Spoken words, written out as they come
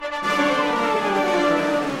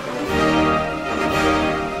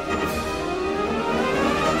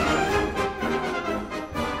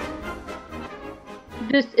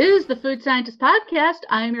This is the Food Scientist Podcast.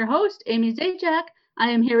 I am your host, Amy Zajac.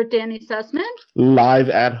 I am here with Danny Sussman. Live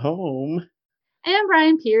at home. And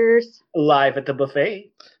Brian Pierce. Live at the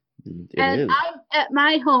buffet. I'm at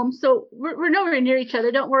my home, so we're nowhere near each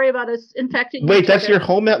other. Don't worry about us infecting Wait, each that's other. your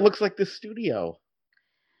home? That looks like the studio.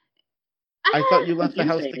 I thought you left the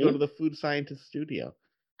house to go to the Food Scientist studio.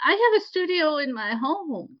 I have a studio in my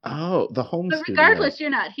home. Oh, the home but studio. Regardless,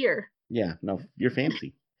 you're not here. Yeah, no, you're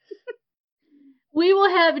fancy. We will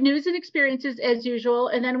have news and experiences as usual,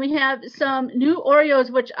 and then we have some new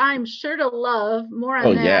Oreos, which I'm sure to love. More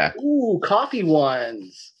on that. Yeah. Ooh, coffee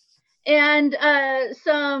ones. And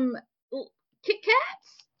some Kit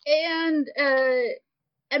Kats and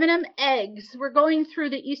M&M eggs. We're going through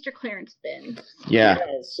the Easter clearance bin. Yeah.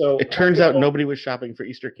 So it turns out nobody was shopping for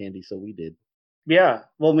Easter candy, so we did. Yeah.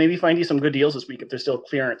 Well, maybe find you some good deals this week if there's still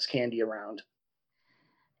clearance candy around.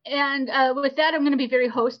 And with that, I'm going to be very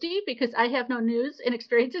hosty because I have no news and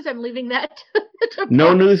experiences. I'm leaving that to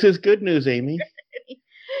No news is good news, Amy.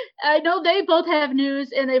 I know they both have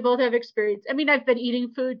news and they both have experience. I mean, I've been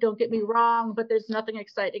eating food, don't get me wrong, but there's nothing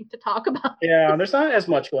exciting to talk about. Yeah, there's not as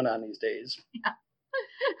much going on these days. Yeah.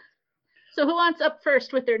 So who wants up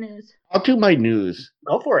first with their news? I'll do my news.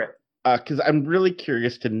 Go for it. Because I'm really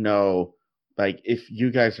curious to know, like, if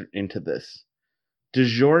you guys are into this.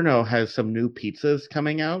 DiGiorno has some new pizzas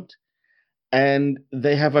coming out, and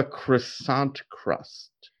they have a croissant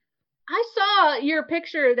crust. I saw your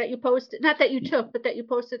picture that you posted, not that you took, but that you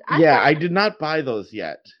posted. I did not buy those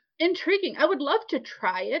yet. Intriguing. I would love to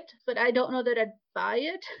try it, but I don't know that I'd buy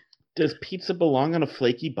it. Does pizza belong on a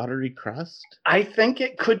flaky, buttery crust? I think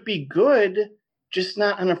it could be good, just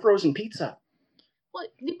not on a frozen pizza. Well,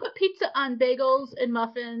 you put pizza on bagels and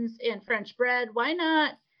muffins and French bread. Why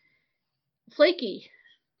not flaky?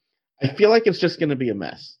 I feel like it's just going to be a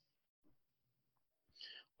mess.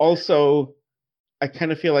 Also, I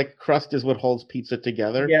kind of feel like crust is what holds pizza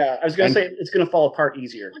together. Yeah, I was going to say it's going to fall apart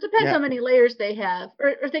easier. Well, it depends how many layers they have.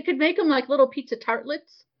 Or they could make them like little pizza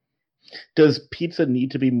tartlets. Does pizza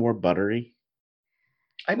need to be more buttery?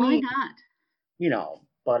 I mean, why not?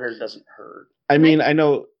 Butter doesn't hurt. I mean, I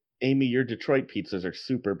know, Amy, your Detroit pizzas are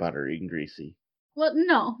super buttery and greasy. Well,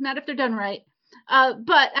 no, not if they're done right.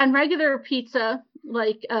 But on regular pizza,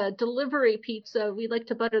 like delivery pizza, we like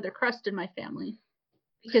to butter the crust in my family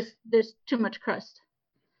because there's too much crust.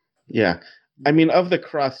 Yeah. I mean, of the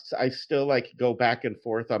crusts, I still go back and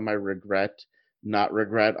forth on my not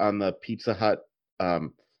regret on the Pizza Hut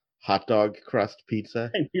hot dog crust pizza.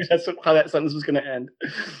 I knew that's how that sentence was going to end.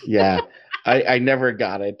 Yeah. I never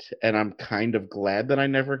got it, and I'm kind of glad that I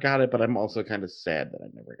never got it, but I'm also kind of sad that I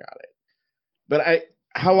never got it. But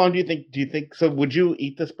how long do you think? So would you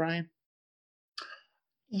eat this, Brian?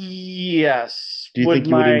 Yes. Do you think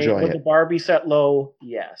you would enjoy it? Would the bar be set low?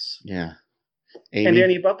 Yes. Yeah. Amy? And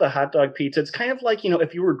Danny, about the hot dog pizza, it's kind of like,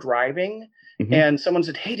 if you were driving and someone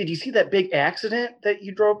said, hey, did you see that big accident that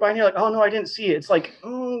you drove by? And you're like, oh, no, I didn't see it. It's like,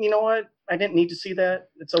 you know what? I didn't need to see that.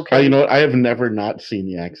 It's okay. You know what? I have never not seen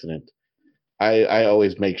the accident. I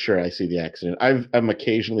always make sure I see the accident. I'm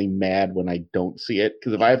occasionally mad when I don't see it,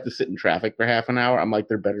 because if I have to sit in traffic for half an hour, I'm like,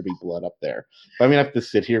 there better be blood up there. If I have to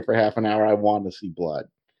sit here for half an hour, I want to see blood.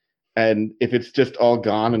 And if it's just all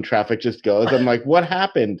gone and traffic just goes, I'm like, what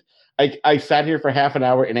happened? I sat here for half an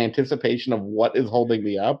hour in anticipation of what is holding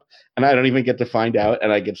me up, and I don't even get to find out,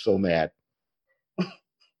 and I get so mad.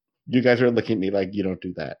 You guys are looking at me like you don't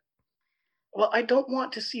do that. Well, I don't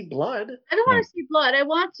want to see blood. I don't want to see blood. I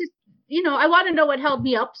want to, I want to know what held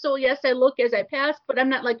me up. So yes, I look as I pass, but I'm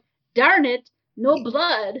not like, darn it, no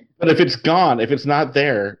blood. But if it's gone, if it's not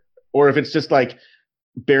there, or if it's just like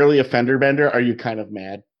barely a fender bender, are you kind of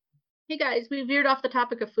mad? Hey guys, we veered off the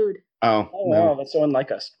topic of food. Oh no. Wow, that's so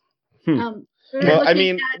unlike us. Well, I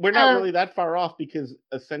mean, we're not really that far off, because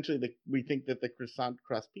essentially we think that the croissant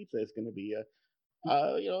crust pizza is going to be a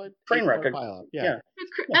train wreck. Yeah.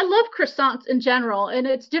 I love croissants in general, and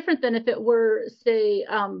it's different than if it were, say,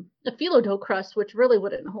 a phyllo dough crust, which really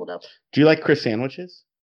wouldn't hold up. Do you like Chris sandwiches?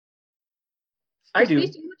 I do.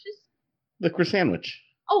 Sandwiches? The Chris sandwich.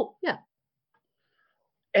 Oh, yeah.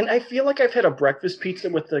 And I feel like I've had a breakfast pizza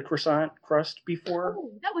with the croissant crust before.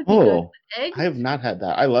 Oh, that would be good. Eggs? I have not had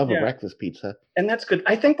that. I love a breakfast pizza. And that's good.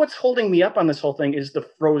 I think what's holding me up on this whole thing is the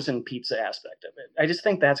frozen pizza aspect of it. I just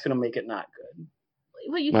think that's going to make it not good.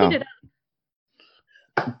 Well, you heat it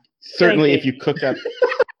up. Certainly, if you cook that,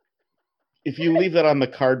 if you leave that on the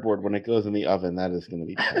cardboard when it goes in the oven, that is going to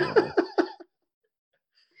be terrible.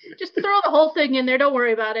 Just throw the whole thing in there. Don't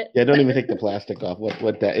worry about it. Yeah, don't even take the plastic off.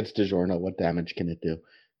 It's DiGiorno. What damage can it do?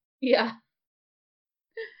 Yeah.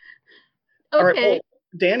 Okay. All right, well,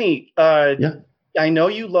 Danny, I know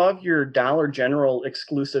you love your Dollar General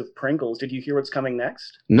exclusive Pringles. Did you hear what's coming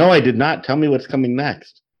next? No, I did not. Tell me what's coming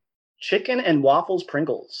next. Chicken and waffles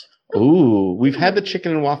Pringles. Ooh, we've had the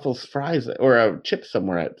chicken and waffles fries or a chip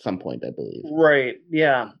somewhere at some point, I believe. Right.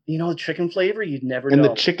 Yeah. You know, the chicken flavor, you'd never And know.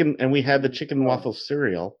 the chicken, and we had the chicken and waffle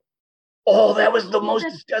cereal. Oh, that was the most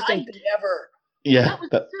that's disgusting right. thing ever. Yeah.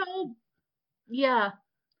 That was so. Yeah.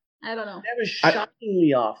 I don't know. That was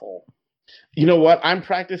shockingly awful. You know what? I'm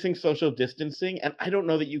practicing social distancing, and I don't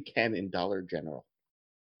know that you can in Dollar General.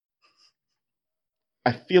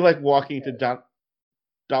 I feel like walking to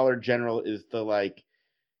Dollar General is the like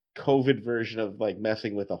COVID version of like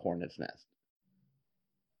messing with a hornet's nest.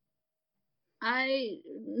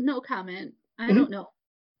 No comment. I don't know.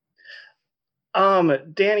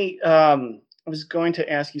 Danny, I was going to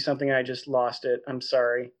ask you something. I just lost it. I'm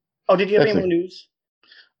sorry. Oh, did you have any more news?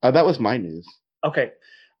 That was my news. Okay.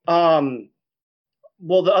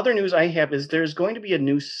 Well, the other news I have is there's going to be a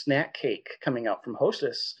new snack cake coming out from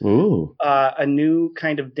Hostess. Ooh. A new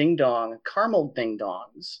kind of ding dong, caramel ding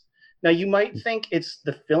dongs. Now you might think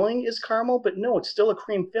the filling is caramel, but no, it's still a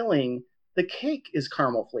cream filling. The cake is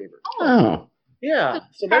caramel flavored. Oh. Yeah.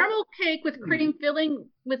 So caramel cake with cream filling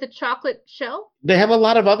with a chocolate shell? They have a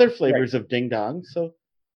lot of other flavors of ding dong, so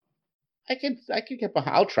I could get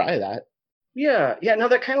behind. I'll try that. Yeah. Yeah. Now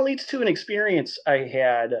that kind of leads to an experience I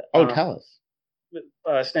had. Tell us.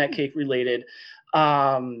 Snack cake related.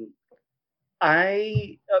 Caroline,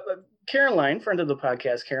 friend of the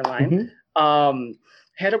podcast, Caroline,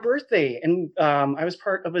 had a birthday, and I was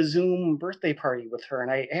part of a Zoom birthday party with her,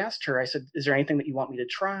 and I asked her, I said, is there anything that you want me to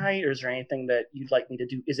try, or is there anything that you'd like me to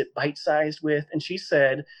do? Is it bite-sized with? And she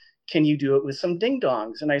said, can you do it with some ding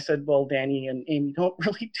dongs? And I said, well, Danny and Amy don't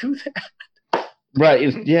really do that.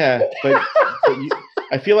 Right. Yeah. But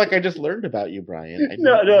I feel like I just learned about you, Brian.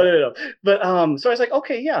 No. But so I was like,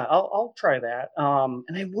 okay, yeah, I'll try that.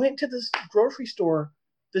 And I went to this grocery store.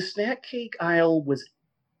 The snack cake aisle was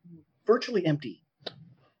virtually empty.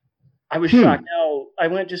 I was shocked. Now I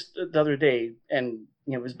went just the other day, and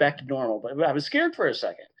it was back to normal. But I was scared for a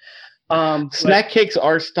second. Snack cakes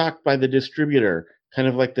are stocked by the distributor, kind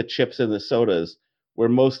of like the chips and the sodas, where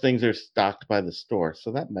most things are stocked by the store.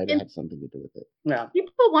 So that might have something to do with it. Yeah.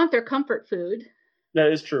 People want their comfort food.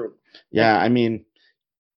 That is true. Yeah, I mean,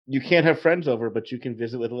 you can't have friends over, but you can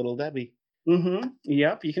visit with Little Debbie. Mm-hmm.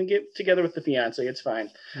 Yep, you can get together with the fiance. It's fine.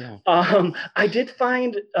 Yeah. I did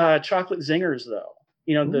find chocolate zingers though.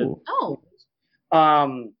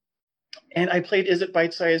 And I played Is It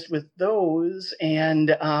Bite Sized with those,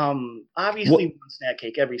 and obviously one snack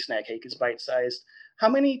cake. Every snack cake is bite sized. How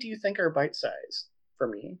many do you think are bite sized for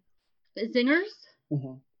me? Zingers?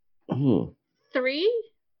 Mm-hmm. 3?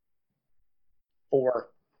 4.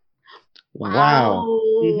 Wow.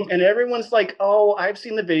 Mm-hmm. And everyone's like, "Oh, I've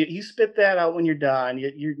seen the video. You spit that out when you're done.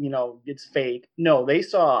 You it's fake." No, they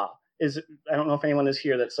saw. I don't know if anyone is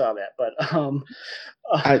here that saw that, but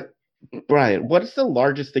Brian, what is the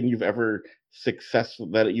largest thing you've ever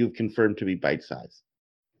that you've confirmed to be bite size?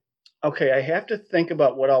 Okay, I have to think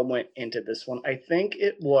about what all went into this one. I think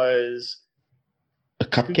it was a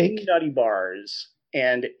cupcake, 2 Nutty Bars,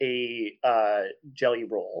 and a jelly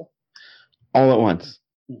roll all at once.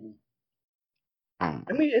 Mm-hmm.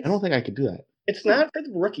 I mean, I don't think I could do that. It's not for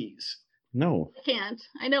the rookies. No, I can't.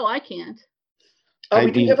 I know I can't.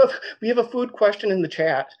 We have a food question in the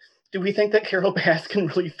chat. Do we think that Carol Baskin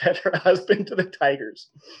really fed her husband to the tigers?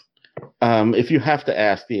 If you have to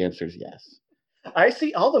ask, the answer is yes. I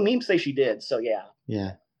see all the memes say she did, so yeah.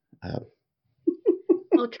 Yeah.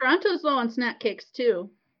 Well, Toronto's low on snack cakes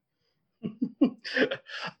too.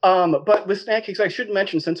 But with snack cakes, I should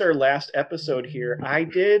mention, since our last episode here, I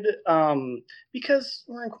did because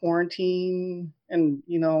we're in quarantine and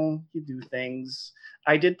you do things.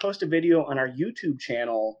 I did post a video on our YouTube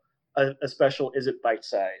channel, a special Is It Bite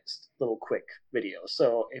Sized little quick video.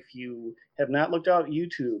 So if you have not looked out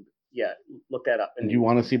YouTube yet, look that up. And you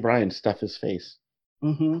want to see Brian stuff his face?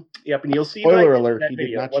 Mm-hmm. Yep, and you'll see. Spoiler alert! That He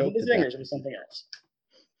video. did not It wasn't choke the to zingers; death. it was something else.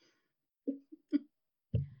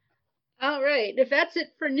 All right, if that's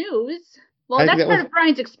it for news, well, that's part of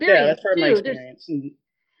Brian's experience. Yeah, that's part too. of my experience. Do you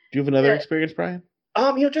have another experience, Brian?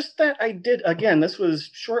 Just that I did again. This was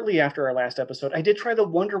shortly after our last episode. I did try the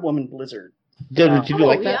Wonder Woman Blizzard. Did you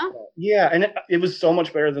like that? Yeah, and it was so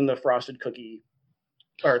much better than the frosted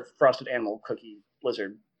animal cookie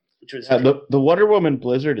Blizzard, which was the Wonder Woman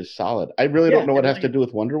Blizzard is solid. I really don't know what it has to do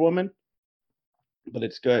with Wonder Woman, but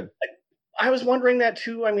it's good. I was wondering that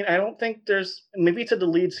too. I mean, I don't think maybe it's a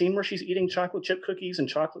deleted scene where she's eating chocolate chip cookies and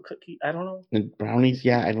chocolate cookie. I don't know. And brownies,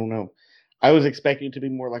 yeah, I don't know. I was expecting it to be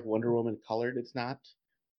more like Wonder Woman colored. It's not.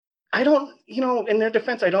 I don't, in their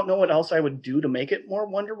defense, I don't know what else I would do to make it more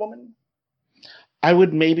Wonder Woman. I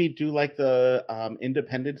would maybe do like the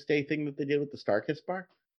Independence Day thing that they did with the Starkist bar,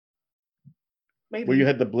 Maybe. where you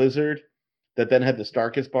had the blizzard that then had the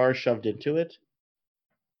Starkist bar shoved into it.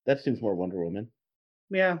 That seems more Wonder Woman.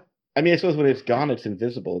 Yeah. I mean, I suppose when it's gone, it's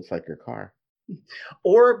invisible. It's like her car.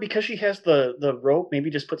 Or because she has the rope, maybe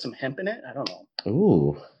just put some hemp in it. I don't know.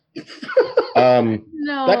 Ooh.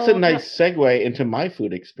 No. That's a nice segue into my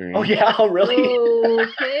food experience. Oh yeah, really?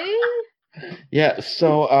 Okay. Yeah,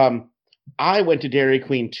 so I went to Dairy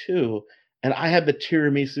Queen too, and I had the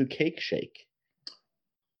tiramisu cake shake.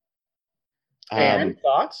 And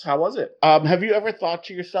thoughts? How was it? Have you ever thought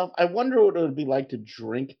to yourself, I wonder what it would be like to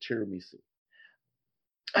drink tiramisu?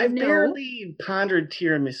 I've No. barely pondered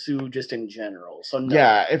tiramisu just in general. So no.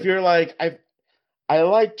 Yeah, if you're like, I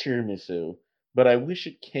like tiramisu, but I wish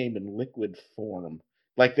it came in liquid form.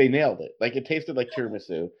 Like they nailed it. Like it tasted like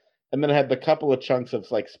tiramisu, and then it had the couple of chunks of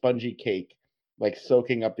like spongy cake, like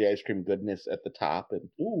soaking up the ice cream goodness at the top, and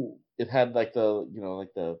Ooh. it had like the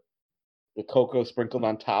cocoa sprinkled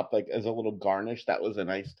on top, like as a little garnish. That was a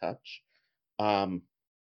nice touch.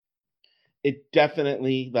 It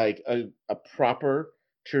definitely like a proper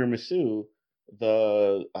tiramisu.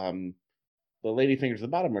 The ladyfingers at the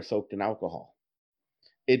bottom are soaked in alcohol.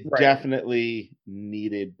 It definitely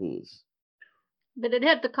needed booze. But it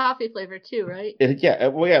had the coffee flavor too, right?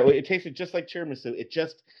 It tasted just like tiramisu. It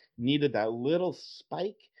just needed that little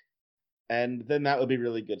spike, and then that would be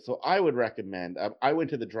really good. So I would recommend. I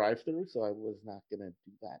went to the drive-through, so I was not gonna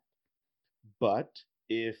do that. But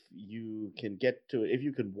if you can get to it, if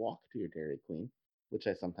you can walk to your Dairy Queen, which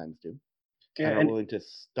I sometimes do, and are willing to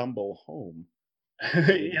stumble home.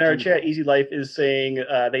 In our chat, Easy Life is saying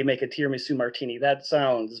they make a tiramisu martini. That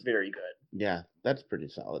sounds very good. Yeah, that's pretty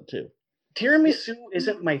solid too. Tiramisu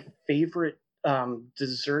isn't my favorite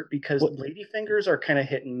dessert because ladyfingers are kind of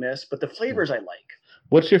hit and miss, but the flavors I like.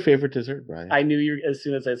 What's your favorite dessert, Brian? I knew you as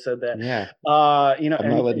soon as I said that. Yeah. I'm not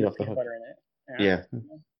letting you off the hook. Butter in it. Yeah.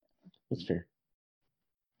 That's fair.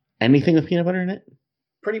 Anything with peanut butter in it?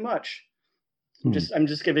 Pretty much. I'm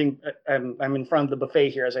just giving. I'm in front of the buffet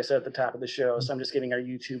here, as I said at the top of the show. So I'm just giving our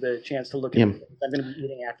YouTube a chance to look at. I'm going to be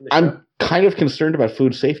eating after the show. I'm kind of concerned about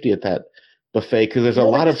food safety at that buffet because there's a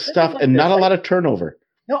lot of stuff and not a lot of turnover.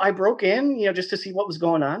 No, I broke in, just to see what was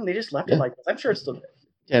going on. They just left it like this. I'm sure it's still good.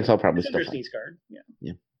 Yeah, it's all probably still sneeze card. Yeah.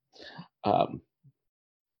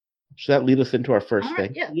 Should that lead us into our first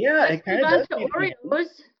thing? Yeah, it kind of does.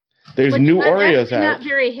 Oreos. There's new Oreos out. I'm not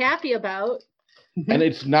very happy about. And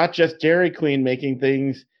it's not just Dairy Queen making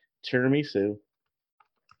things tiramisu.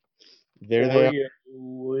 There they are.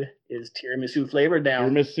 Is tiramisu flavored now.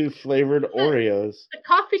 Tiramisu flavored Oreos. The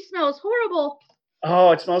coffee smells horrible.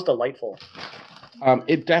 Oh, it smells delightful.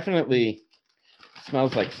 It definitely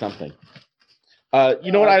smells like something.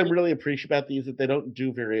 You know what I really appreciate about these that they don't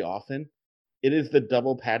do very often? It is the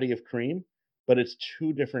double patty of cream, but it's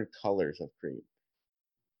two different colors of cream.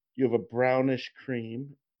 You have a brownish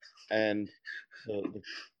cream and the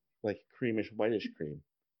like creamish whitish cream.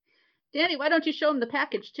 Danny, why don't you show them the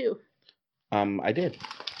package too? I did.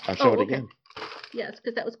 I'll show it again. Yes,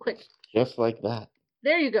 because that was quick. Just like that.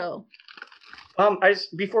 There you go.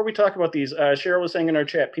 Before we talk about these, Cheryl was saying in our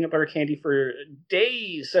chat, peanut butter candy for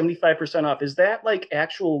days, 75% off. Is that like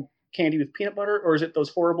actual candy with peanut butter, or is it those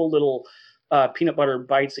horrible little peanut butter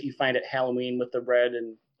bites that you find at Halloween with the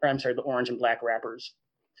the orange and black wrappers?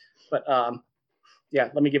 But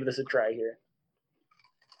let me give this a try here.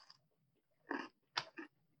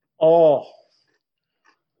 Oh,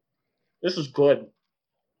 this is good.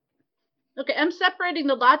 Okay, I'm separating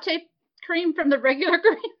the latte cream from the regular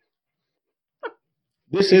cream.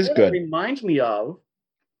 This is good. This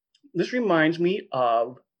reminds me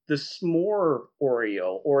of the s'more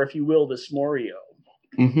Oreo, or if you will, the s'moreo.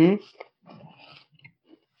 Mm-hmm.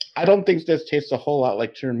 I don't think this tastes a whole lot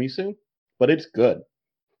like tiramisu, but it's good.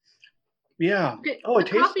 Yeah. Okay,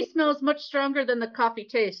 the coffee smells much stronger than the coffee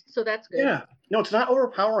tastes, so that's good. Yeah. No, it's not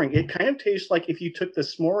overpowering. It kind of tastes like if you took the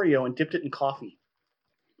s'moreo and dipped it in coffee.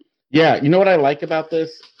 Yeah, you know what I like about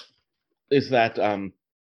this is that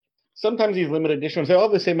sometimes these limited editions, they all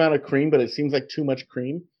have the same amount of cream, but it seems like too much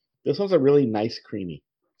cream. This one's a really nice creamy.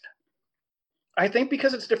 I think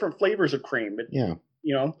because it's different flavors of cream. Yeah.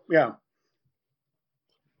 Yeah.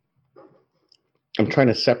 I'm trying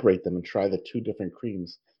to separate them and try the two different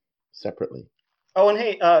creams separately. Oh, and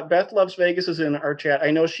hey, Beth Loves Vegas is in our chat.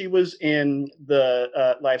 I know she was in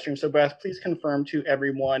the live stream. So, Beth, please confirm to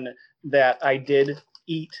everyone that I did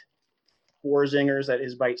eat 4 zingers. That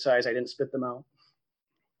is bite size. I didn't spit them out.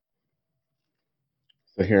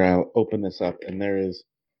 So here, I'll open this up, and there is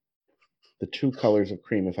the two colors of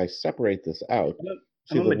cream. If I separate this out,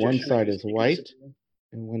 see I'm a the one magician. side is white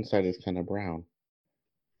and one side is kind of brown.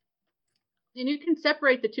 And you can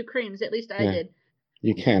separate the two creams. At least I Yeah. did.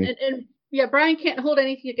 You can. And yeah, Brian can't hold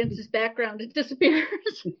anything against his background. It disappears.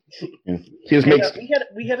 Yeah. He just Hey, makes.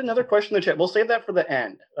 we had another question in the chat. We'll save that for the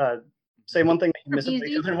end. Say one thing that you miss in Easy.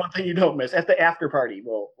 pictures and one thing you don't miss at the after party.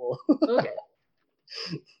 We'll... Okay.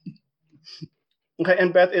 Okay,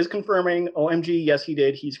 and Beth is confirming. OMG, yes, he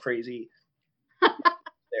did. He's crazy.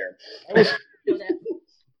 There. Do that.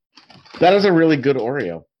 That is a really good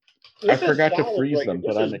Oreo. I This is forgot to solid, freeze like, them,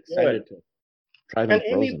 this but I'm is excited good. to try them And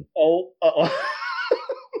Amy, frozen.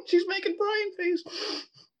 she's making Brian face.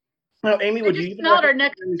 Now, Amy, I would you just even smelled our recommend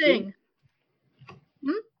next tiramisu? thing.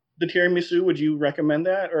 The tiramisu, would you recommend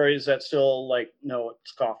that, or is that still like no?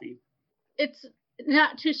 It's coffee. It's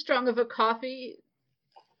not too strong of a coffee.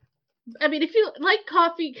 I mean, if you like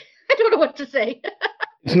coffee, I don't know what to say.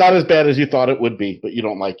 It's not as bad as you thought it would be, but you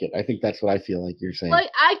don't like it. I think that's what I feel like you're saying.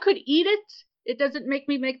 Like, I could eat it. It doesn't make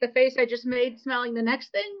me make the face I just made smelling the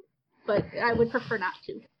next thing, but I would prefer not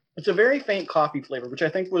to. It's a very faint coffee flavor, which I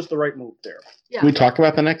think was the right move there. Yeah. Can we talk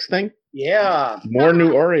about the next thing? Yeah. More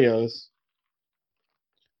new Oreos.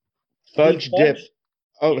 Fudge The dip. fudge-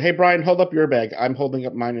 Oh, hey, Brian, hold up your bag. I'm holding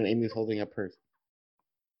up mine and Amy's holding up hers.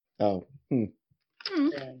 Oh, Hmm.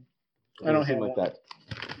 I don't Something have like one. that.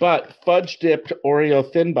 But fudge dipped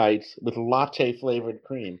Oreo thin bites with latte flavored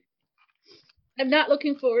cream. I'm not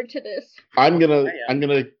looking forward to this. I'm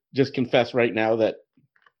gonna just confess right now that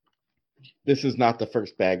this is not the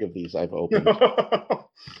first bag of these I've opened.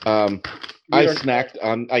 I snacked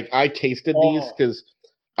on, like, I tasted these because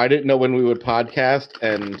I didn't know when we would podcast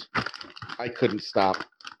and I couldn't stop.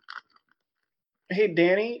 Hey,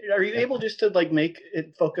 Danny, are you able just to like make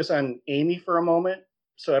it focus on Amy for a moment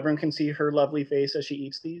so everyone can see her lovely face as she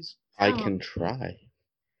eats these? I Oh. can try.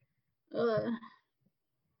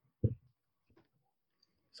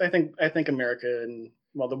 So I think America and,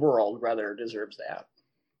 well, the world rather deserves that.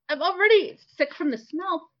 I'm already sick from the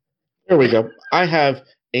smell. There we go. I have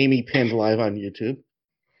Amy pinned live on YouTube.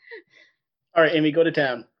 All right, Amy, go to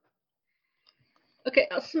town. Okay,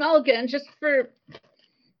 I'll smell again just for...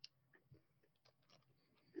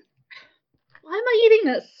 Why am I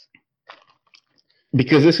eating this?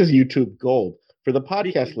 Because this is YouTube Gold. For the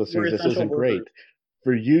podcast Because we're listeners, this essential isn't great. workers.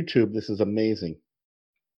 For YouTube, this is amazing.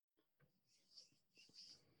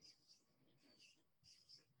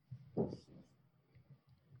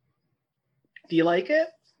 Do you like it?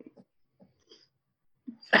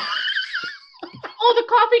 Oh, the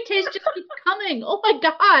coffee taste just keeps coming. Oh my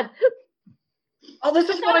god. Oh, this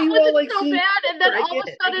I is thought why it you all wasn't like so seeing bad, and then I all of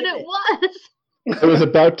get a sudden it. it was. I was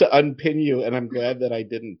about to unpin you, and I'm glad that I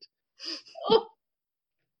didn't. Oh,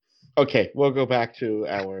 Okay, we'll go back to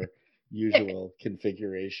our usual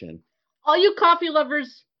configuration. all you coffee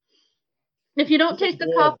lovers, if you don't This is taste the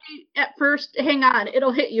good. coffee at first, hang on.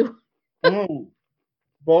 It'll hit you.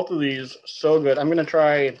 Both of these, so good. I'm going to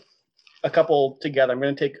try a couple together. I'm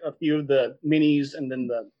going to take a few of the minis and then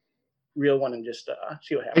the real one and just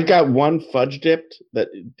see what I happens. got one fudge dipped that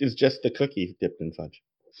is just the cookie dipped in fudge.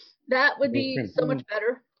 That would be so much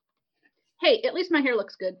better. Hey, at least my hair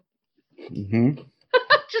looks good. Mm-hmm.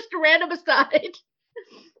 Just a random aside.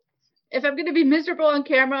 If I'm going to be miserable on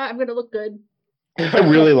camera, I'm going to look good. I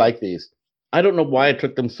really like these. I don't know why it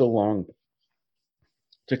took them so long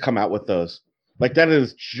to come out with those. Like, that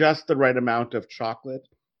is just the right amount of chocolate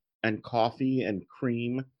and coffee and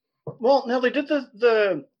cream. Well, no, they did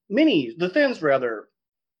the minis, the thins rather,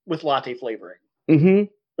 with latte flavoring. Mm-hmm.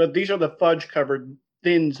 But these are the fudge covered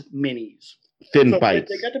thins minis. Thin So bites.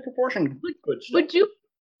 they got the proportion good stuff. Would you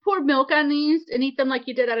pour milk on these and eat them like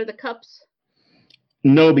you did out of the cups?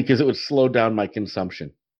 No, because it would slow down my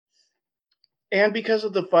consumption. And because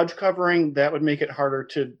of the fudge covering, that would make it harder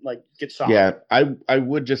to like get soft. Yeah, I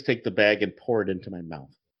would just take the bag and pour it into my mouth.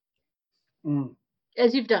 Mm.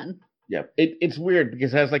 As you've done. Yeah, it's weird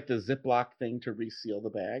because it has like the Ziploc thing to reseal the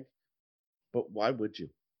bag. But why would you?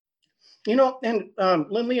 You know, and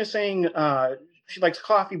Lindley is saying she likes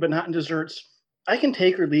coffee, but not in desserts. I can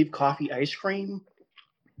take or leave coffee ice cream,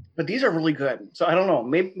 but these are really good. So I don't know.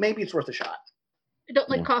 Maybe it's worth a shot. I don't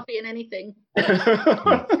like Yeah. coffee in anything.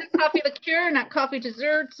 Not coffee liqueur, not coffee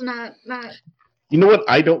desserts, not. You know what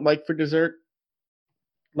I don't like for dessert?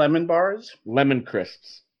 Lemon bars. Lemon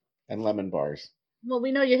crisps and lemon bars. Well,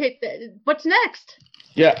 we know you hate that. What's next?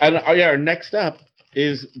 Yeah, and our next up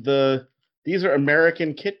is these are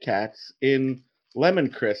American Kit Kats in lemon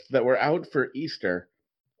crisp that were out for Easter.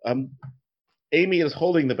 Amy is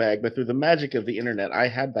holding the bag, but through the magic of the internet, I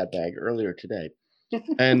had that bag earlier today.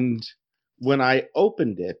 And when I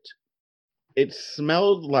opened it, It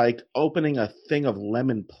smelled like opening a thing of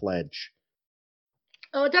lemon pledge.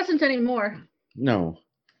 Oh, it doesn't anymore. No,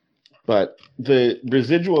 but the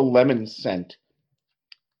residual lemon scent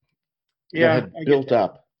Yeah, that had built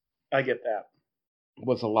up I get that.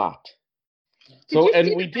 was a lot. Did So, you and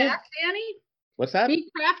see we the did. back, Danny? What's that? Be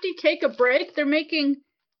Crafty, take a break. They're making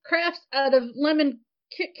crafts out of lemon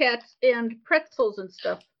Kit Kats and pretzels and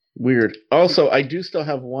stuff. Weird. Also, I do still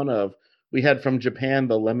have one of. We had from Japan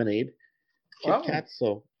the lemonade Kit Oh. Kat,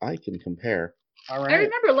 so I can compare. All I right.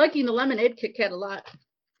 remember liking the lemonade Kit Kat a lot.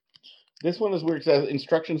 This one is weird. It says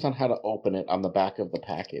instructions on how to open it on the back of the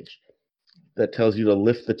package. That tells you to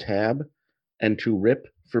lift the tab and to rip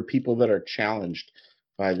for people that are challenged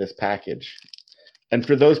by this package. And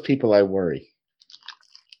for those people, I worry.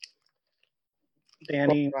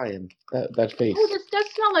 Danny, Oh, Ryan, that face. Oh, this does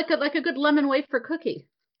smell like a good lemon wafer cookie.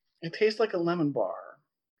 it tastes like a lemon bar.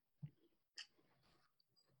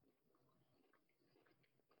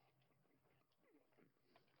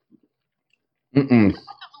 Mm-mm.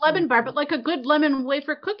 Lemon bar, but like a good lemon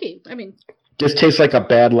wafer cookie. I mean, This tastes like a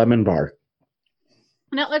bad lemon bar.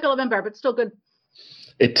 not like a lemon bar, but still good.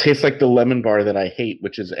 It tastes like the lemon bar that I hate,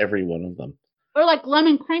 which is every one of them. Or like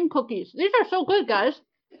lemon cream cookies. These are so good, guys.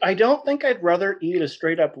 I don't think I'd rather eat a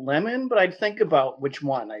straight up lemon, but I'd think about which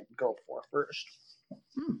one I'd go for first.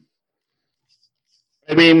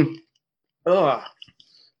 I mean, Ugh.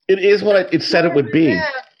 it is what it said it would be.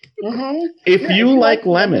 Mm-hmm. If Yeah, you like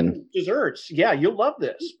lemon, desserts, yeah, you'll love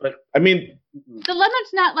this. But I mean, The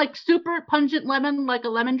lemon's not like super pungent lemon, like a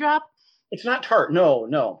lemon drop. it's not tart. No.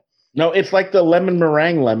 no, it's like the lemon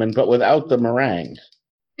meringue lemon, but without the meringue.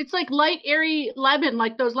 It's like light, airy lemon,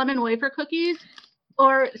 like those lemon wafer cookies,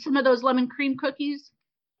 or some of those lemon cream cookies.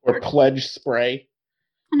 Or pledge spray.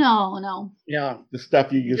 No. Yeah. The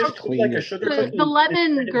stuff you use to Just clean like a your sugar kitchen. cookie. The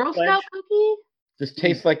lemon It's Girl pledge. Scout cookie. This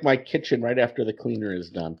tastes like my kitchen right after the cleaner is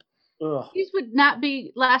done. Ugh. These would not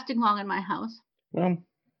be lasting long in my house. Well,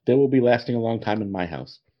 they will be lasting a long time in my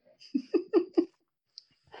house.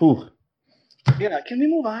 Whew. Yeah. Can we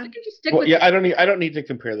move I on? can just stick Well, with yeah, I don't need to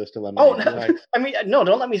compare this to lemon. Oh, no. I mean, no.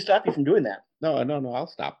 Don't let me stop you from doing that. No, I'll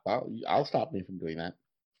stop. I'll stop me from doing that.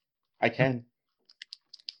 I can.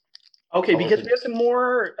 Okay, Oh, because okay. we have some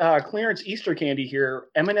more clearance Easter candy here.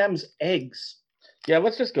 M&M's eggs. Yeah,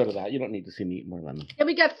 let's just go to that. You don't need to see me eat more lemon. Yeah,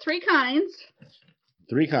 we got 3 kinds.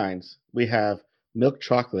 3 kinds. We have milk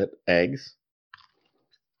chocolate eggs.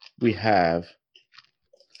 We have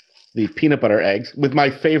the peanut butter eggs, with my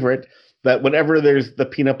favorite, that whenever there's the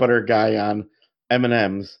peanut butter guy on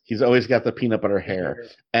M&M's, he's always got the peanut butter hair.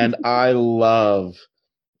 And I love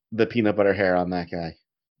the peanut butter hair on that guy.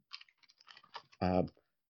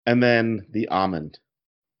 And then the almond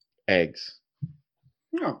eggs.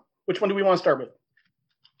 No. Which one do we want to start with?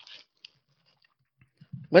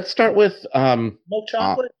 Let's start with Milk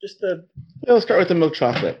chocolate? Just the let's start with the milk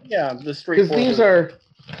chocolate. the Because straightforward. these are,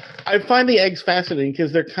 I find the eggs fascinating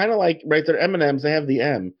because they're kind of like, right, they're M&Ms, they have the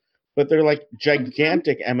M, but they're like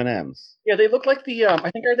gigantic M&Ms. Yeah, they look like the I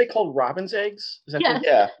think, are they called robin's eggs? Is that Yes.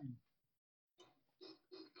 Yeah.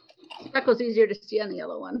 That goes easier to see on the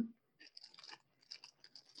yellow one.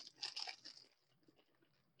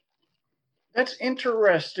 That's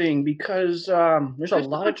interesting because there's a There's lot so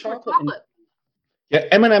of much more chocolate. in- Yeah,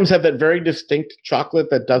 M&Ms have that very distinct chocolate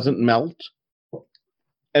that doesn't melt.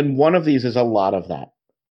 And one of these is a lot of that.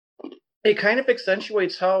 It kind of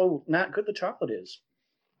accentuates how not good the chocolate is.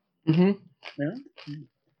 Mm-hmm. Yeah.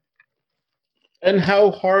 And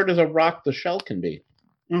how hard as a rock the shell can be.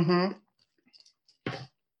 Mm-hmm.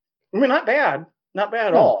 I mean, not bad. Not bad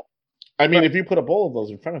at No. all. I mean, if you put a bowl of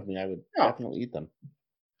those in front of me, I would Yeah. definitely eat them.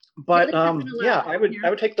 But Yeah, there's definitely yeah, a lot I in would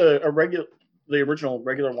here. take the original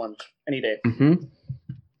regular ones any day. Mm-hmm.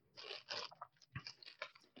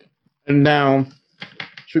 And now,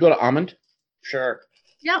 should we go to almond? Sure.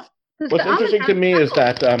 Yeah. 'cause What's the almond interesting to has me is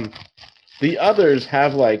speckles. that the others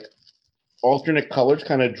have like alternate colors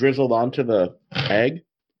kind of drizzled onto the egg,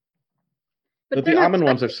 but they're the not almond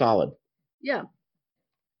ones are speckles. solid. Yeah.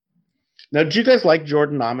 Now, do you guys like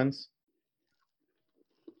Jordan almonds?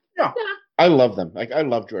 Yeah. Yeah. I love them. Like, I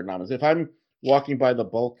love Jordan almonds. If I'm walking by the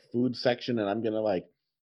bulk food section and I'm gonna like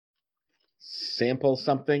sample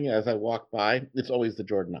something as I walk by, it's always the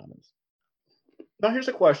Jordan almonds. Now here's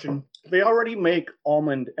a question: they already make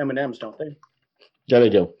almond M&Ms, don't they? Yeah, they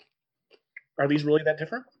do. Are these really that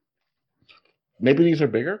different? Maybe these are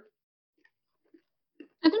bigger.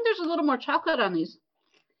 I think there's a little more chocolate on these.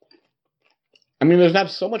 I mean, there's not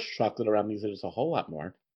so much chocolate around these. There's a whole lot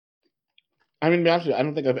more. I mean, to be honest with you, I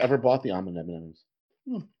don't think I've ever bought the almond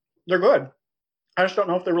M&Ms. They're good. I just don't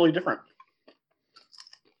know if they're really different.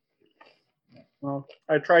 Well,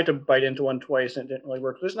 I tried to bite into one twice and it didn't really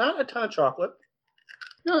work. There's not a ton of chocolate.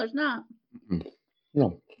 No, there's not.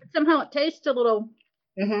 No. Somehow it tastes a little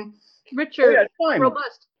richer, Oh, yeah, it's fine.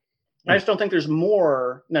 robust. I just don't think there's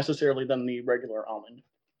more necessarily than the regular almond.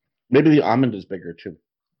 Maybe the almond is bigger too.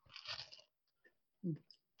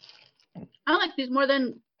 I like these more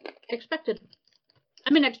than expected.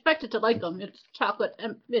 I mean, I expected to like them. It's chocolate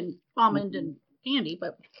and almond and candy,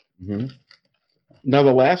 but Now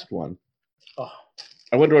the last one. Oh,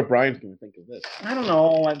 I wonder what Brian's going to think of this. I don't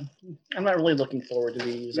know. I'm not really looking forward to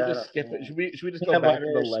these. Should we just skip it? Should we just go Peanut back to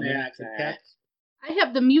butter the lemon snacks, Kit Kats? I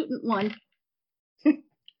have the mutant one.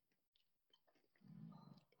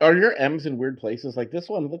 Are your M's in weird places? Like this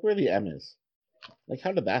one, look where the M is. Like,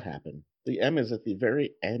 how did that happen? The M is at the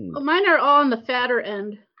very end. Well, mine are all on the fatter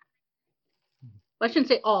end. Well, I shouldn't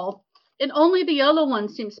say all. And only the yellow one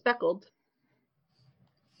seems speckled.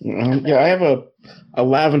 Yeah, I have a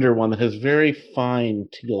lavender one that has very fine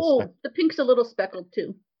teal Oh, speckles. the pink's a little speckled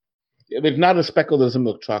too. It's not as speckled as a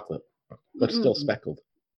milk chocolate, but still speckled.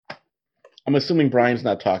 I'm assuming Brian's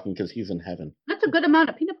not talking because he's in heaven. That's a good amount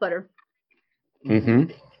of peanut butter.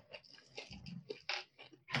 Mm-hmm.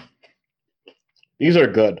 These are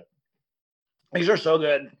good. These are so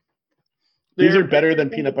good. These are better than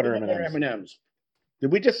peanut butter M&Ms. M&Ms.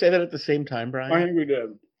 Did we just say that at the same time, Brian? I think we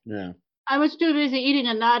did. Yeah. I was too busy eating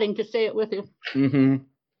and nodding to say it with you. Mm-hmm.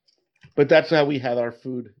 But that's how we had our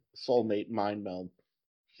food soulmate mind meld.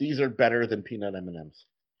 These are better than peanut M&Ms.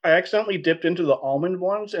 I accidentally dipped into the almond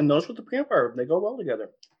ones, and those with the peanut butter. They go well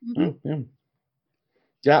together. Oh, yeah.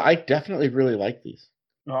 Yeah, I definitely really like these.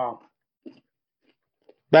 Oh,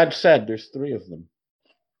 That said, there's 3 of them.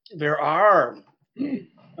 there are. And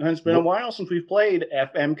it's been a while since we've played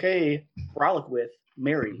FMK Frolic with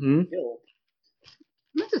Mary Hill.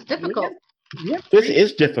 This is difficult. This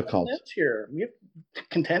is difficult. Here. We have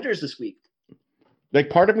contenders this week. Like,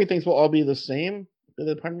 part of me thinks we'll all be the same, but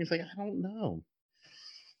then part of me is like, I don't know.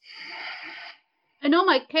 I know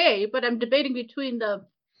my K, but I'm debating between the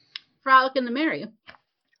Frolic and the Mary.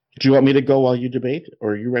 Do you want me to go while you debate?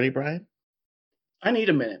 Or are you ready, Brian? I need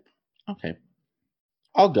a minute. Okay.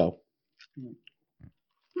 I'll go.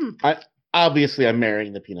 I'm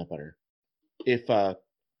marrying the peanut butter. If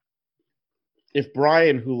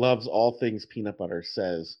Brian, who loves all things peanut butter,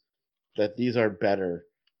 says that these are better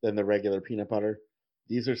than the regular peanut butter,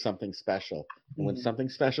 these are something special. And when something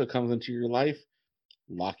special comes into your life,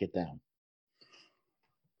 lock it down.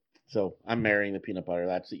 So I'm marrying the peanut butter.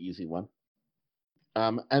 That's the easy one.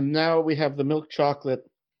 And now we have the milk chocolate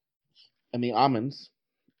and the almonds.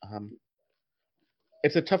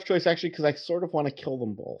 It's a tough choice, actually, because I sort of want to kill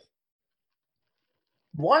them both.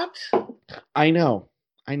 What? I know.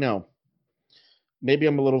 Maybe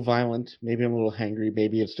I'm a little violent. Maybe I'm a little hangry.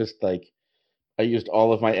 Maybe it's just like I used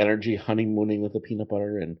all of my energy honeymooning with the peanut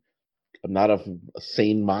butter and I'm not of a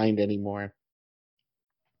sane mind anymore.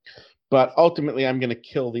 But ultimately, I'm going to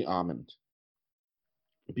kill the almond.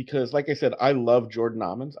 Because, like I said, I love Jordan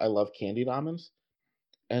almonds. I love candied almonds.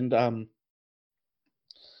 And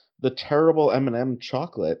the terrible M&M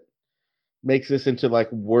chocolate makes this into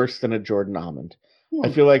like worse than a Jordan almond.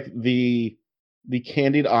 I feel like the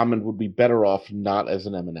candied almond would be better off not as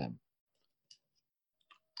an M&M.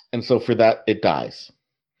 And so for that, it dies.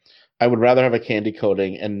 I would rather have a candy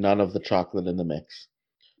coating and none of the chocolate in the mix.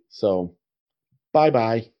 So,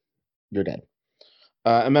 bye-bye. You're dead.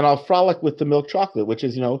 And then I'll frolic with the milk chocolate, which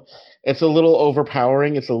is, it's a little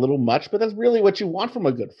overpowering. It's a little much, but that's really what you want from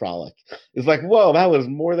a good frolic. It's like, whoa, that was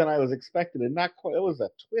more than I was expecting. And not quite, it was a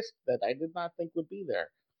twist that I did not think would be there.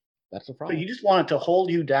 That's a frolic. But you just want it to hold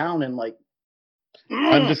you down and like.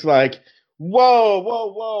 I'm just like,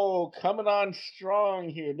 whoa, coming on strong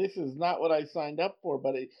here. This is not what I signed up for,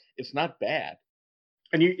 but it's not bad.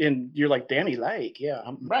 And you're like, Danny, like, yeah.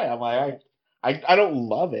 I'm like, I don't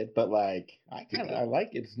love it, but like I like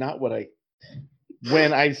it. It's not what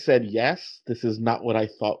when I said yes, this is not what I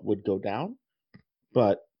thought would go down.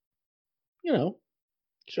 But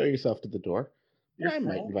show yourself to the door. I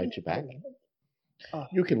might invite you back.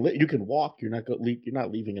 You can walk. You're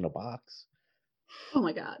not leaving in a box. Oh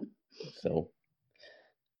my God. So.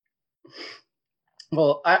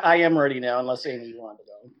 Well, I am ready now, unless Amy, you want to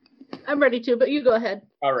go. I'm ready to, but you go ahead.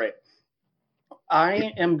 All right.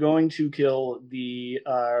 I am going to kill the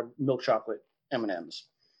milk chocolate M&Ms.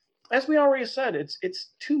 As we already said, it's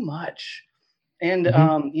too much, and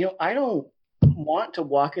I don't want to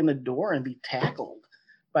walk in the door and be tackled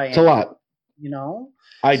by. It's a lot.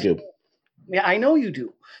 I do. Yeah, I know you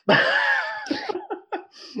do.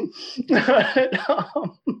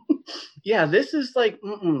 Yeah, this is like,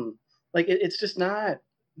 like it's just not.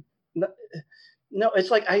 No,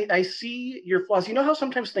 it's like I see your flaws. You know how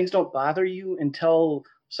sometimes things don't bother you until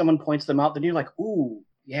someone points them out, then you're like, ooh,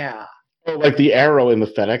 yeah, Oh, like the arrow in the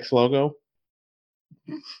FedEx logo.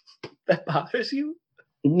 that bothers you?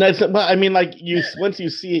 No, but I mean, like once you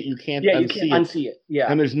see it, you can't Yeah, you unsee can't it, unsee it. Yeah.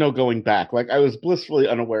 and there's no going back. Like I was blissfully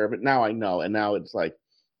unaware of it. Now I know, and now it's like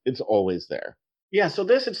it's always there. Yeah, so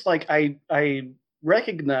this it's like I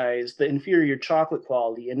recognize the inferior chocolate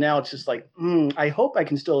quality, and now it's just like, I hope I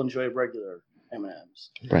can still enjoy regular M&Ms.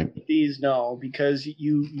 Right. These no, because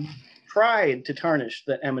you tried to tarnish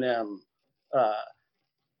the M&M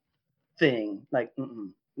thing. Like,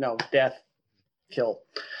 no, death, kill.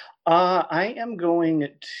 I am going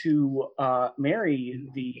to marry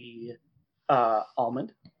the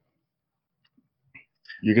almond.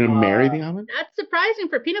 You're gonna marry the almond? That's surprising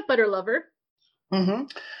for peanut butter lover. Mm-hmm.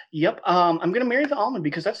 Yep. I'm gonna marry the almond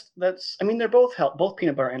because that's. I mean, they're both both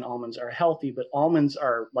peanut butter and almonds are healthy, but almonds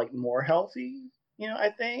are like more healthy.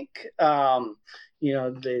 I think.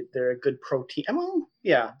 They're a good protein.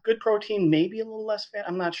 Yeah, good protein, maybe a little less fat.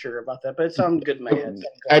 I'm not sure about that, but it sounds good in my head.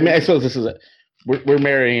 I mean, I suppose this is we're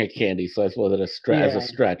marrying a candy, so I suppose as a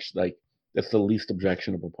stretch, like that's the least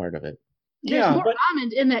objectionable part of it. There's more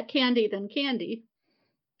almond in that candy than candy.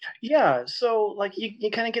 Yeah, so like you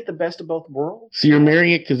kind of get the best of both worlds. So you're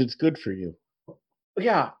marrying it because it's good for you.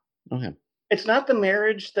 Yeah. Okay. It's not the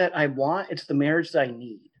marriage that I want; it's the marriage that I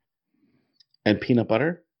need. And peanut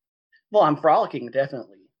butter? Well, I'm frolicking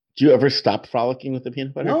definitely. Do you ever stop frolicking with the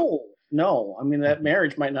peanut butter? No. I mean, that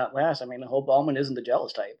marriage might not last. I mean, I hope almond isn't the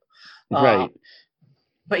jealous type. Right.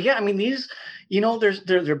 But yeah, I mean, these,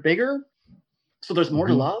 they're bigger, so there's more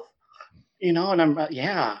to love. And I'm,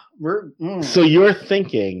 So you're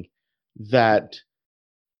thinking that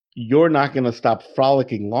you're not going to stop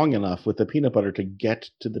frolicking long enough with the peanut butter to get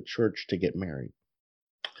to the church to get married.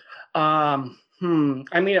 I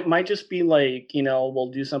mean, it might just be like,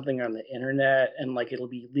 we'll do something on the internet and like it'll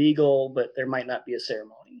be legal, but there might not be a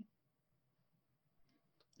ceremony.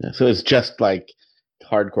 Yeah, so it's just like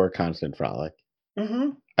hardcore constant frolic. Mm-hmm.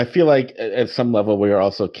 I feel like at some level we are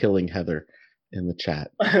also killing Heather in the chat.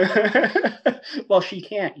 Well, she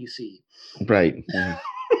can't, you see. Right. Yeah.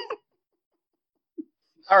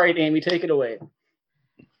 All right, Amy, take it away.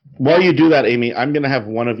 While you do that, Amy, I'm going to have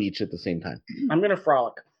one of each at the same time. I'm going to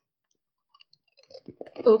frolic.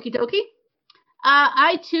 Okie dokie.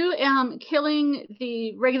 I too am killing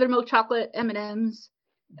the regular milk chocolate M&Ms.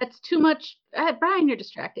 That's too much. Brian, you're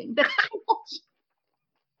distracting. That's too much.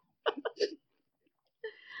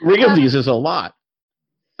 Wrigley's is a lot.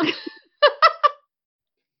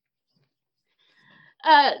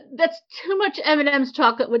 That's too much M&M's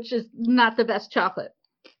chocolate, which is not the best chocolate.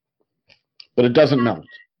 But it doesn't melt.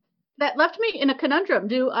 That left me in a conundrum.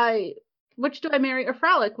 Which do I marry or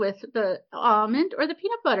frolic with, the almond or the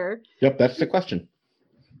peanut butter? Yep, that's the question.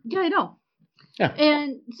 Yeah, I know. Yeah.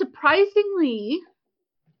 And surprisingly,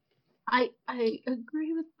 I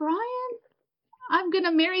agree with Brian. I'm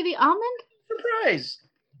gonna marry the almond. Surprise!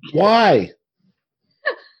 Why?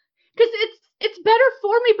 Because it's better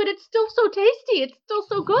for me, but it's still so tasty. It's still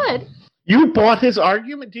so good. You bought his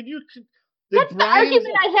argument? Did you? That's the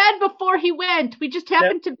argument I had before he went. We just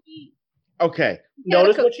happened to be. Okay.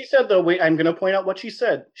 Notice what she said, though. Wait, I'm going to point out what she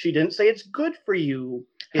said. She didn't say it's good for you.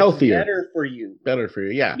 It's healthier. Better for you. Better for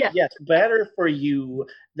you, yeah. Yes, better for you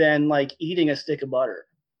than like eating a stick of butter.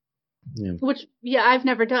 Yeah. Which, I've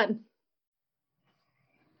never done.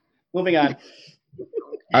 Moving on.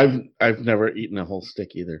 I've never eaten a whole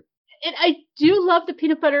stick either. And I do love the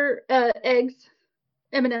peanut butter eggs,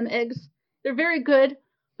 M&M eggs. They're very good,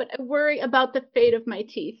 but I worry about the fate of my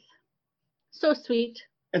teeth. So sweet.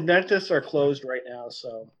 And dentists are closed right now,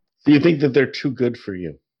 so. Do you think that they're too good for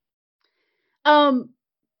you? Not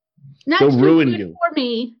They'll too ruin good you. for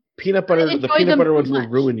me. The peanut butter ones will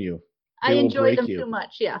ruin you. I enjoy them too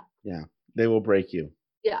much, yeah. Yeah, they will break you.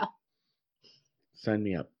 Yeah. Sign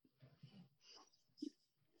me up.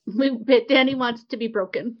 Danny wants to be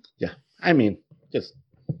broken. Yeah, I mean, just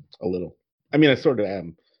a little. I mean, I sort of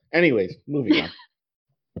am. Anyways, moving on.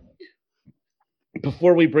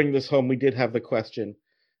 Before we bring this home, we did have the question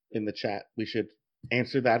in the chat. We should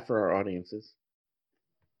answer that for our audiences.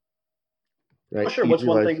 Right? Oh, sure. What's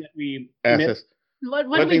one thing that we miss?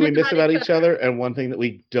 One thing we miss about each other, and one thing that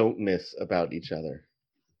we don't miss about each other.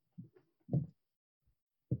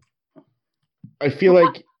 I feel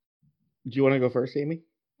like. Do you want to go first, Amy?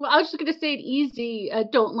 Well, I was just going to say it easy.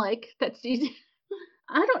 Don't like. That's easy.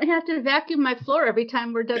 I don't have to vacuum my floor every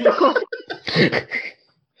time we're done recording.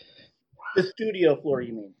 The studio floor,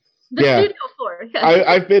 you mean? The studio floor.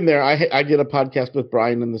 I've been there. I did a podcast with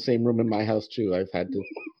Brian in the same room in my house too. I've had to.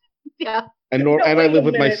 Yeah. And No, I wait a live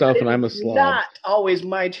with minute, myself, but and I'm a it's slob. not always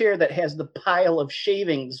my chair that has the pile of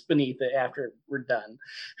shavings beneath it after we're done.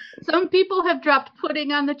 Some people have dropped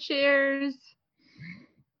pudding on the chairs.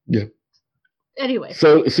 Yeah. Anyway.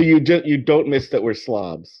 So you don't miss that we're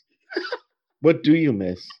slobs. What do you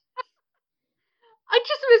miss? I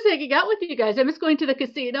just miss hanging out with you guys. I miss going to the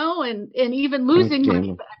casino and even losing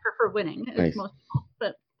money, but I prefer winning as Nice. most people.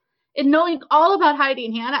 But in knowing all about Heidi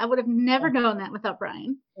and Hannah, I would have never known that without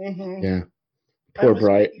Brian. Mm-hmm. Yeah. Poor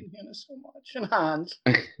Brian. I miss Hannah so much. And Hans.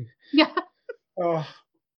 Yeah. Oh.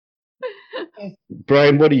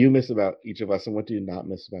 Brian, what do you miss about each of us, and what do you not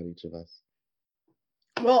miss about each of us?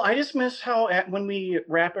 Well, I just miss how when we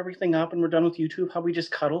wrap everything up and we're done with YouTube, how we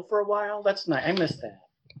just cuddle for a while. That's nice. I miss that.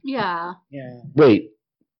 Yeah. Yeah. Wait,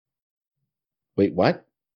 what?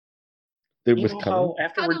 There You was know cuddling? how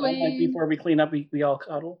after we're done, like before we clean up, we all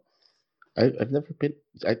cuddle? I've never been.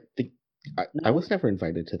 I think I No? was never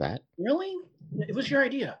invited to that. Really? It was your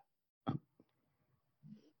idea.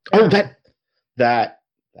 Oh, that.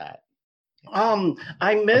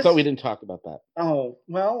 I miss. I thought we didn't talk about that. Oh,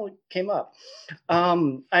 well, it came up.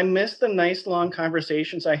 I miss the nice long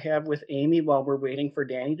conversations I have with Amy while we're waiting for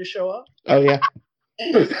Danny to show up. Oh yeah.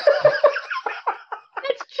 It's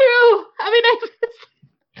true. I mean,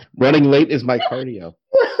 Running late is my cardio.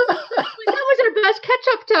 that was our best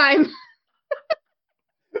catch-up time.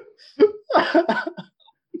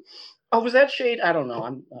 Oh, was that shade? I don't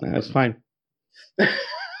know. That's fine.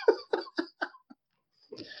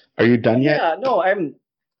 Are you done yet? Yeah, no, I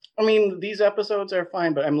mean, these episodes are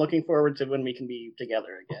fine, but I'm looking forward to when we can be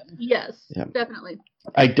together again. Yes, Yeah. definitely.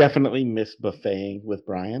 I definitely miss buffeting with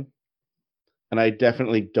Brian. And I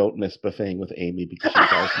definitely don't miss buffeting with Amy because she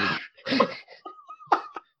tells me.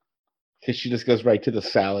 Because she just goes right to the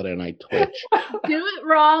salad and I twitch. Do it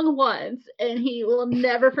wrong once and he will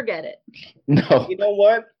never forget it. No. You know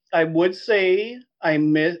what? I would say I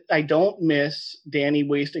don't miss Danny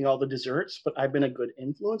wasting all the desserts, but I've been a good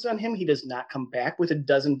influence on him. He does not come back with a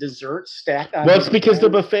dozen desserts stacked on. Well, it's because the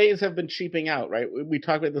buffets have been cheaping out, right? We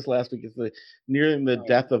talked about this last week. It's nearing the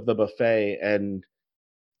death of the buffet, and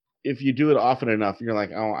if you do it often enough, you're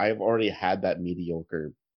like, oh, I've already had that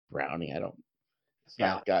mediocre brownie. It's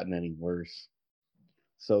not gotten any worse.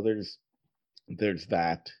 So there's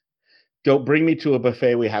that. Don't bring me to a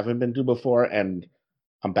buffet we haven't been to before, and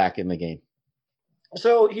I'm back in the game.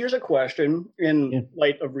 So here's a question in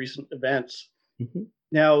light of recent events. Mm-hmm.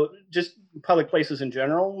 Now, just public places in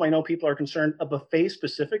general, I know people are concerned. A buffet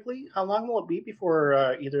specifically, how long will it be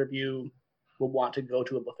before either of you will want to go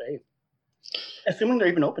to a buffet? Assuming they're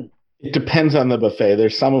even open. It depends on the buffet.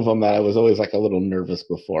 There's some of them that I was always like a little nervous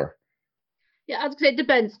before. Yeah, I was gonna say it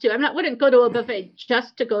depends too. Wouldn't go to a buffet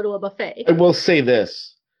just to go to a buffet. I will say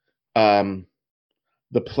this. The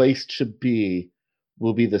place to be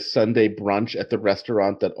will be the Sunday brunch at the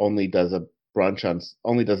restaurant that only does a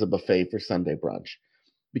buffet for Sunday brunch,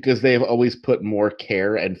 because they have always put more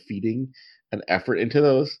care and feeding and effort into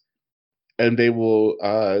those, and they will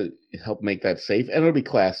help make that safe, and it'll be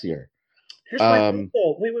classier. Here's my thought,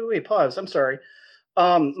 though. Wait, pause. I'm sorry.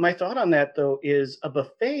 My thought on that, though, is a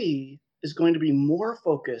buffet is going to be more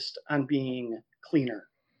focused on being cleaner,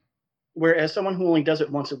 whereas someone who only does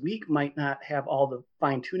it once a week might not have all the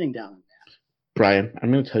fine tuning down on that. Brian,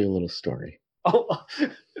 I'm going to tell you a little story. Oh,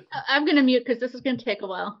 I'm going to mute because this is going to take a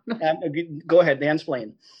while. Go ahead,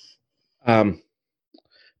 mansplain.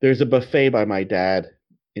 There's a buffet by my dad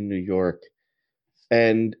in New York,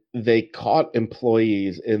 and they caught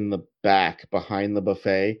employees in the back behind the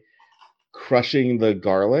buffet crushing the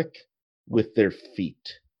garlic with their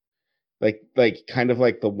feet. Like kind of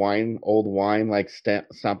like the old wine, like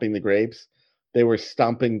stomping the grapes. They were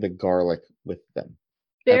stomping the garlic with them.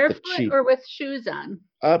 Barefoot or with shoes on?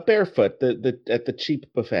 Barefoot, at the cheap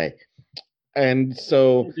buffet. And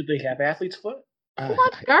so, did they have athlete's foot?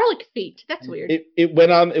 What? Garlic feet? That's weird. It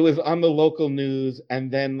went on. It was on the local news,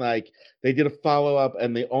 and then like they did a follow up,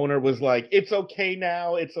 and the owner was like, "It's okay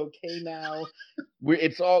now. It's okay now.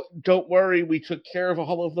 Don't worry. We took care of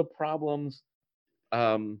all of the problems."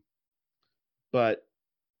 But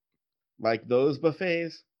like those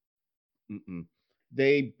buffets,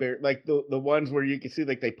 like the ones where you can see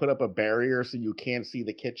like they put up a barrier so you can't see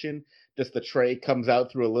the kitchen. Just the tray comes out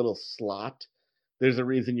through a little slot. There's a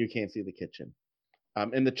reason you can't see the kitchen.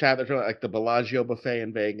 In the chat, they're talking like the Bellagio buffet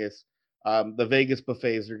in Vegas. The Vegas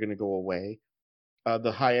buffets are going to go away.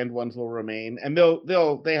 The high end ones will remain, and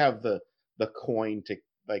they have the coin to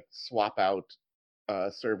like swap out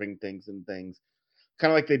serving things and things,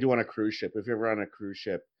 kind of like they do on a cruise ship. If you're ever on a cruise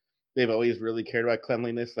ship, they've always really cared about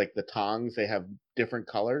cleanliness. Like the tongs, they have different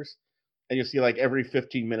colors, and you'll see like every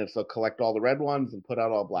 15 minutes they'll collect all the red ones and put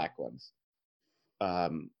out all black ones.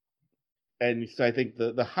 And so I think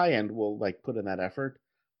the high end will like put in that effort.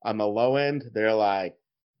 On the low end, they're like,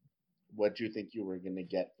 what do you think you were going to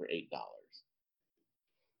get for $8?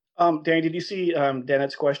 Danny, did you see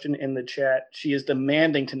Dennett's question in the chat? She is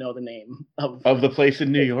demanding to know the name of the place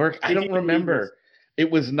in New York. I don't remember. It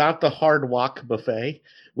was not the Hard Walk Buffet,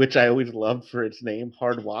 which I always loved for its name.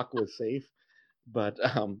 Hard Walk was safe, but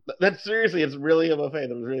that's seriously, it's really a buffet.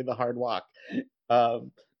 That was really the Hard Walk.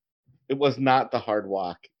 It was not the Hard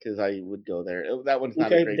Walk because I would go there. That one's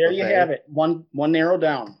not a great there buffet. You have it. One narrow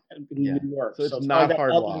down in New York. So it's not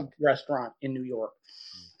Hard Walk restaurant in New York.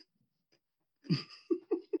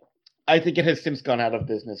 I think it has since gone out of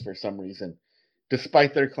business for some reason,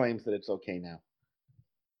 despite their claims that it's okay now.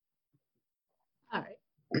 All right.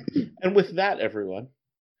 And with that, everyone.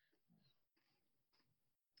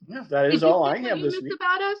 Yeah, that is all I have this week.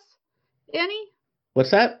 About us, Annie?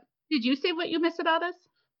 What's that? Did you say what you miss about us?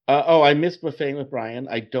 I miss buffeting with Brian.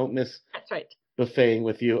 I don't miss That's right. buffeting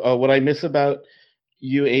with you. What I miss about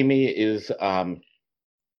you, Amy, is I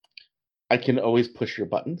can always push your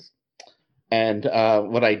buttons. And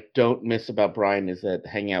what I don't miss about Brian is that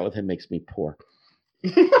hanging out with him makes me poor.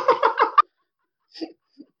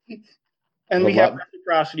 And we have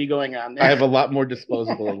reciprocity going on there. I have a lot more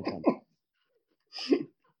disposable income.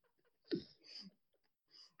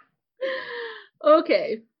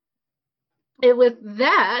 Okay. And with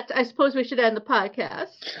that, I suppose we should end the podcast.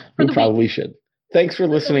 We probably should. Thanks for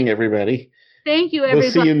listening, everybody. Thank you,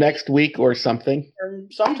 everybody. We'll see you next week or something. Or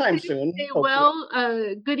sometime soon. Stay well.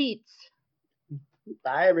 Good eats.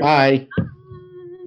 Bye, everybody. Bye.